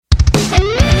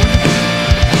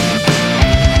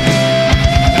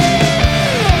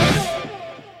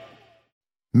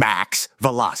Max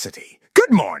Velocity.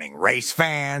 Good morning, race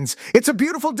fans. It's a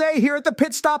beautiful day here at the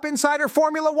Pit Stop Insider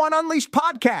Formula One Unleashed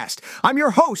podcast. I'm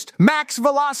your host, Max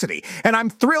Velocity, and I'm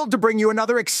thrilled to bring you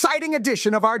another exciting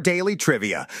edition of our daily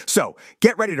trivia. So,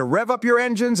 get ready to rev up your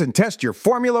engines and test your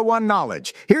Formula One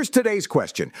knowledge. Here's today's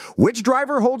question. Which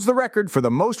driver holds the record for the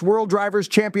most World Drivers'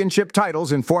 Championship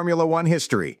titles in Formula One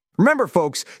history? Remember,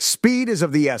 folks, speed is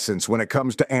of the essence when it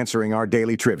comes to answering our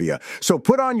daily trivia. So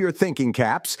put on your thinking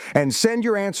caps and send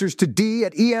your answers to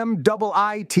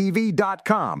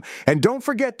d@emwiitv.com. And don't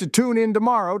forget to tune in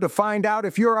tomorrow to find out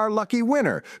if you're our lucky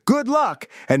winner. Good luck,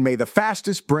 and may the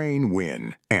fastest brain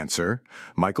win. Answer: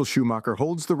 Michael Schumacher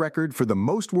holds the record for the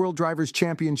most World Drivers'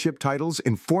 Championship titles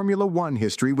in Formula One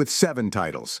history with 7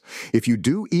 titles. If you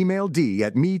do, email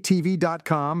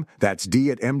d@metv.com, that's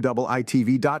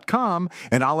d@mwiitv.com,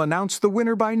 and I'll announce the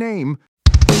winner by name.